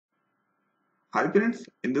Hi friends,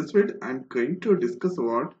 in this video I am going to discuss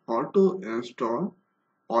about how to install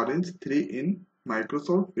Orange 3 in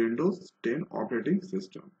Microsoft Windows 10 operating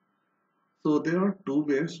system. So there are two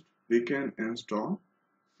ways we can install.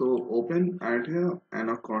 So open add here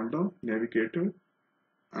Anaconda Navigator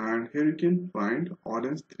and here you can find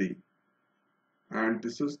Orange 3 and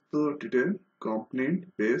this is the detailed component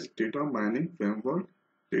based data mining framework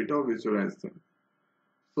data visualization.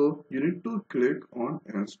 So you need to click on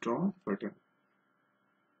install button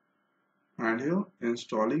and here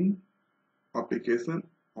installing application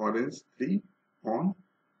Orange 3 on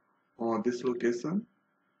this location.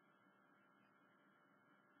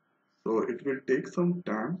 So it will take some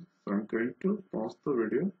time, so I'm going to pause the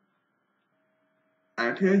video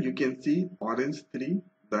and here you can see Orange 3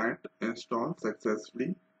 that installed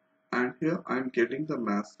successfully and here I'm getting the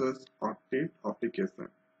message update application.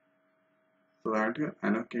 So and here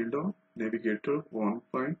Anaconda Navigator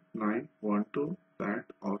 1.912 that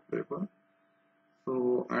available.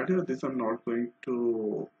 So and here this I'm not going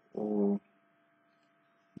to do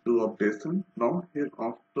updation. Now here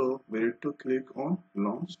after we need to click on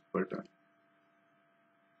launch button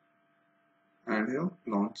and here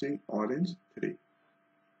launching Orange 3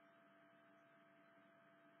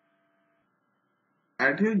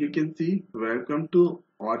 and here you can see welcome to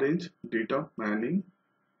Orange data mining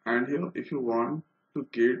and here if you want to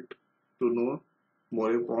get to know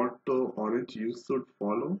more about Orange you should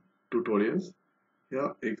follow tutorials.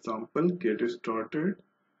 Here example get started.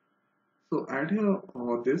 So and here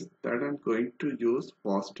this that I'm going to use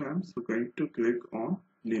first time, so going to click on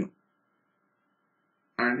new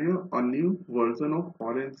and here a new version of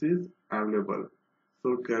Orange is available.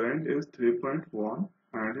 So current is 3.1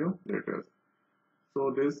 and here latest.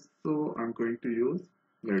 So this so I'm going to use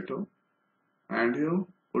later and here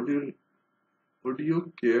would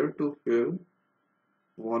you care to fill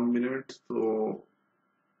 1 minute? So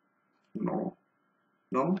no.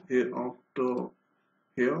 Now here after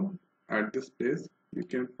here at this place you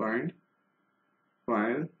can find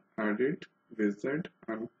file edit visit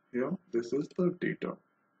and here this is the data.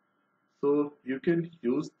 So you can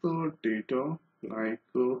use the data like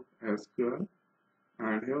SQL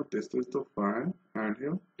and here this is the file and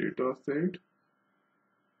here data set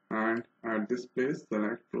and at this place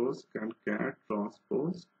select rows concat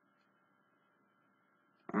transpose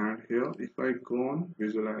and here if I go on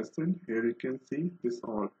visualization here you can see this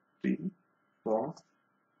all tree box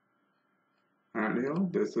and here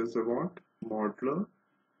this is about modeler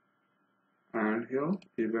and here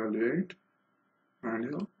evaluate and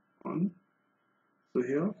here on. So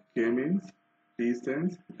here K means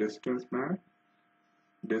distance, distance map,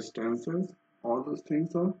 distances, all those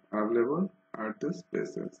things are available at this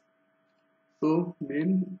places. So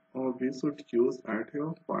main we should use at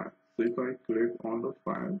here file. So if I click on the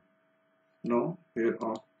file, now here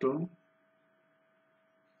after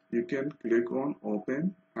you can click on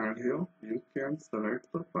open and here you can select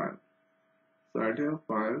the file. So at here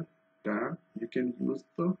file tab you can use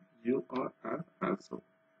the URL also.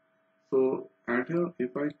 So at here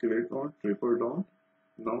if I click on triple dot,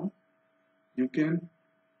 now you can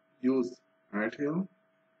use at here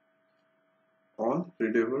all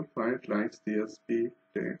readable files like CSV,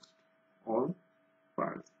 text, all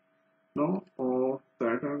files. Now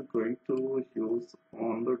that I'm going to use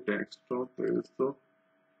on the desktop there is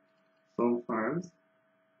some files.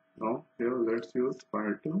 Now here let's use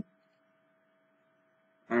file 2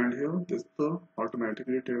 and here this the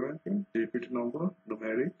automatically table dpt number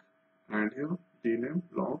numeric and here dname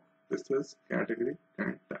log this is category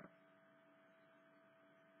kind tab.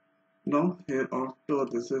 Now here after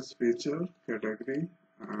this is feature category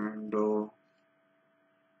and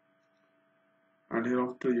here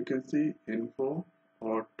after you can see info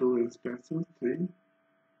or 2 instances 3.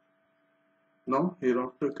 Now here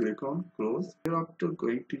after click on close. Here after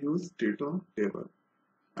going to use data table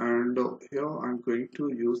and here I'm going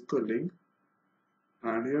to use the link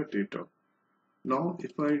and here data. Now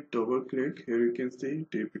if I double click here you can see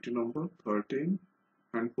dpt number 13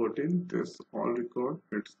 and 14 this all record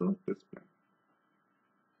hits the display.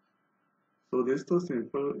 So this is the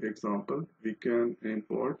simple example. We can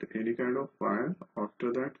import any kind of file.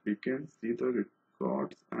 After that we can see the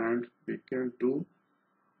records and we can do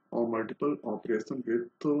multiple operations with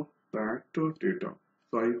that data.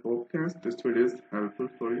 So I hope guys this video is helpful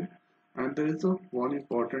for you and there is one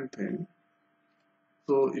important thing.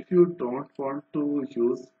 So if you don't want to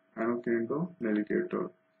use Anaconda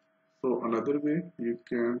Navigator, so another way you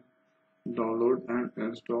can download and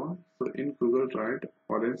install. So in Google write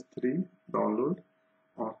Orange 3 download.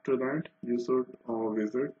 After that you should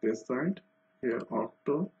visit this site. Here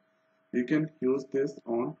after you can use this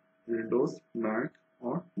on Windows, Mac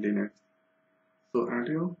or Linux. So at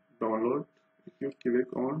your download, if you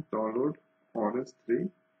click on download Orange 3,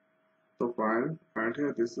 the file, and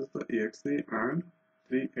here this is the exe and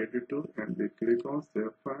 382 MB. Click on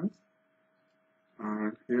save files,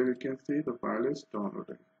 and here you can see the file is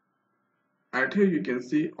downloading. At here you can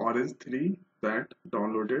see Orange 3 that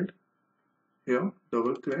downloaded. Here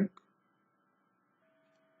double click.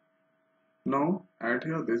 Now at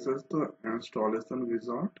here this is the installation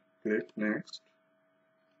wizard. Click next,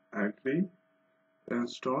 agree,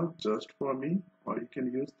 install just for me, or you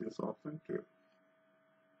can use this option too.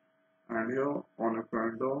 And here on a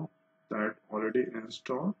window that already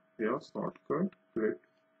installed, here shortcut, click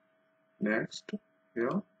next,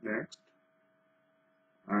 here next,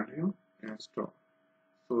 and here install.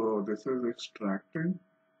 So this is extracting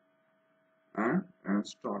and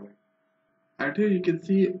installing. And here you can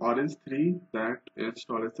see Orange 3 that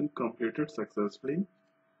installation completed successfully.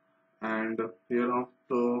 And here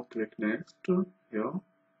after click next, here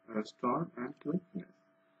install and click next.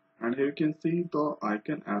 And here you can see the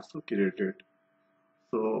icon also created.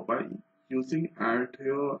 So by using add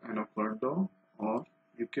here and a window, or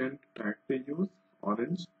you can directly use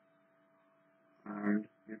Orange and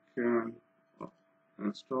you can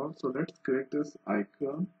install. So let's create this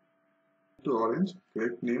icon to Orange,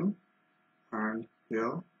 click new, and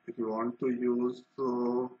here if you want to use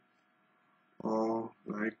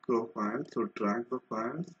like a file, so drag the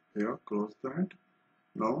files here, close that.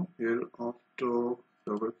 Now here after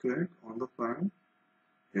double click on the file,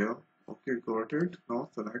 here okay, got it. Now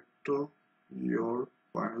select your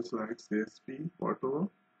files like CSV, whatever,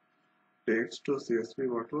 text to CSV,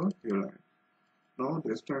 whatever you like. Now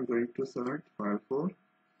this time I'm going to select file 4,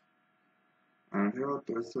 and here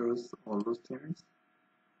this is all those things.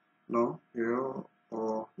 Now here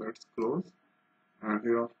let's close, and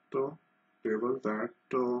here after table that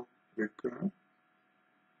require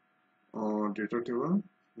data table.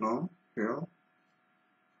 Now here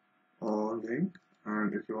link,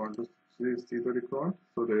 and if you want to see the record,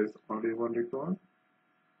 so there is only one record,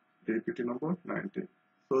 DPT number 90.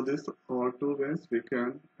 So this are two ways we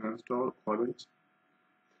can install Orange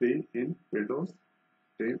 3 in Windows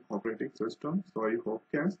 10 operating system. So I hope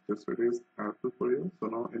guys this video is helpful for you. So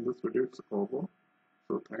now in this video it's over.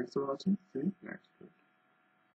 So thanks for watching. See you next video.